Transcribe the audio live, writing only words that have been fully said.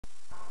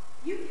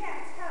You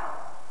can't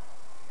tell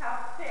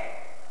how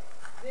thick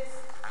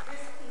this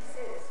piece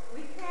is.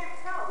 We can't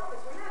tell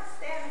because we're not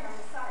standing on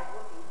the side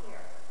looking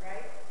here,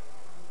 right?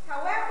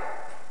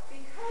 However,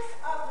 because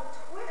of the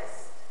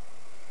twist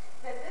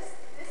that this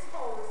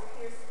hole is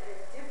pierced at a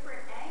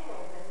different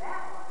angle than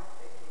that one,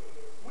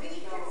 we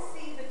can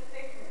see the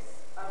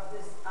thickness of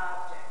this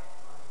object,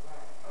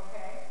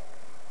 okay?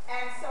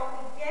 And so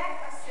we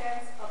get a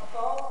sense of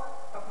bulk,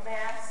 of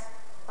mass,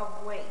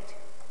 of weight.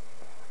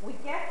 We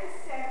get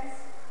the sense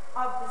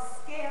of the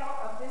scale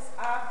of this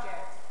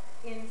object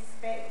in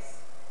space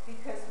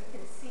because we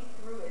can see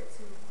through it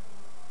to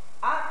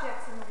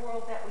objects in the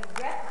world that we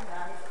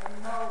recognize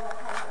and know the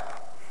height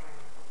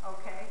of,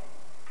 okay?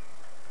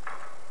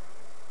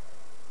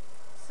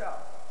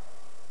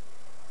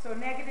 So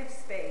negative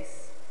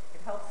space,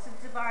 it helps to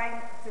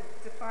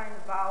define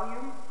the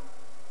volume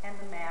and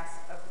the mass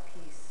of the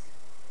piece,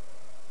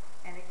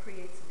 and it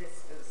creates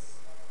vistas.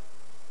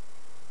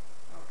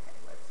 Okay,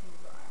 let's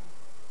move on.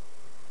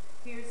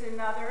 Here's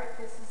another,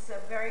 this is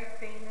a very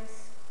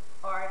famous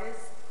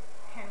artist,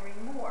 Henry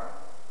Moore.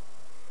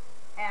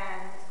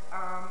 And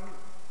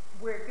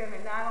we're going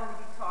to not only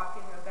be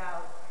talking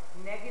about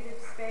negative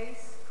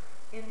space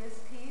in this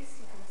piece,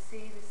 you can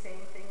see the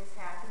same thing is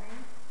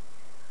happening,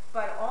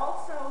 but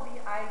also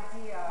the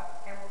idea,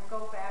 and we'll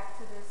go back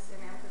to this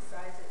and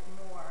emphasize it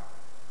more,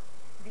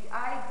 the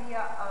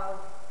idea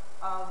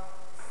of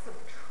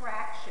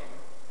subtraction.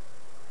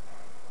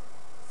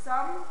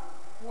 Some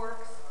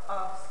works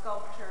of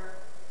sculpture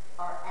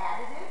are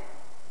additive,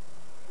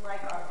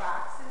 like our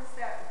boxes,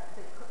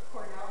 the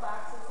Cornell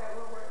boxes that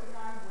we're working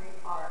on. We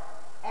are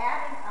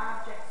adding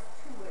objects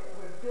to it.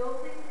 We're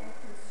building and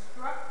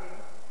constructing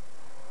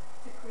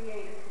to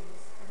create a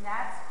piece, and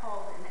that's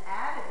called an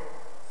additive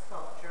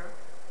sculpture.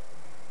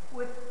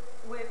 With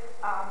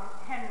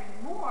Henry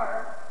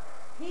Moore,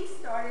 he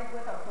started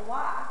with a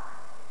block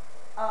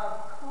of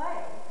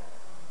clay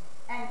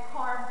and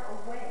carved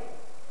away.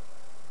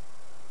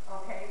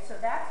 Okay, so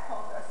that's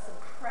called a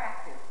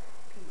subtractive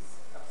piece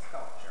of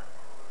sculpture.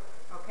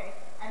 Okay,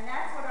 and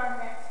that's what our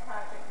next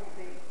project will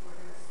be. We're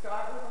going to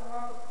start with a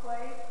lump of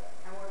clay,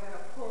 and we're going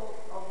to pull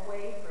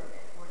away from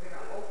it. We're going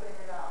to open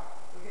it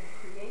up. We're going to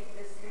create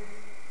vistas.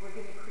 We're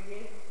going to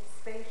create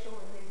spatial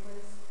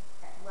enigmas,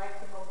 like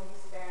the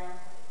Mobius band,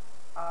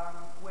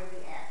 where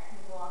the ant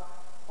can walk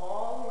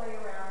all the way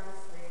around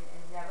this thing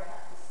and never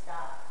have to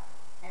stop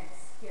and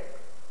skip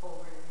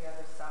over to the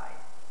other side.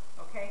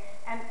 Okay,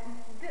 and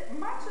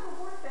much of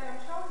the work that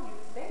I'm showing you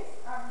is based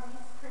on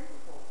these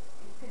principles.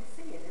 You can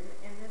see it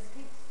in this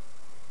piece.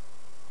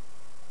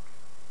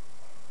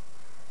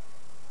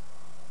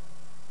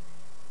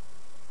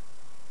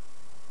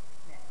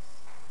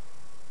 Next.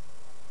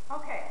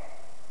 Okay,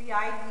 the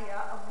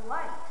idea of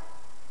light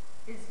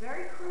is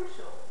very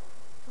crucial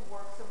to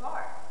works of art.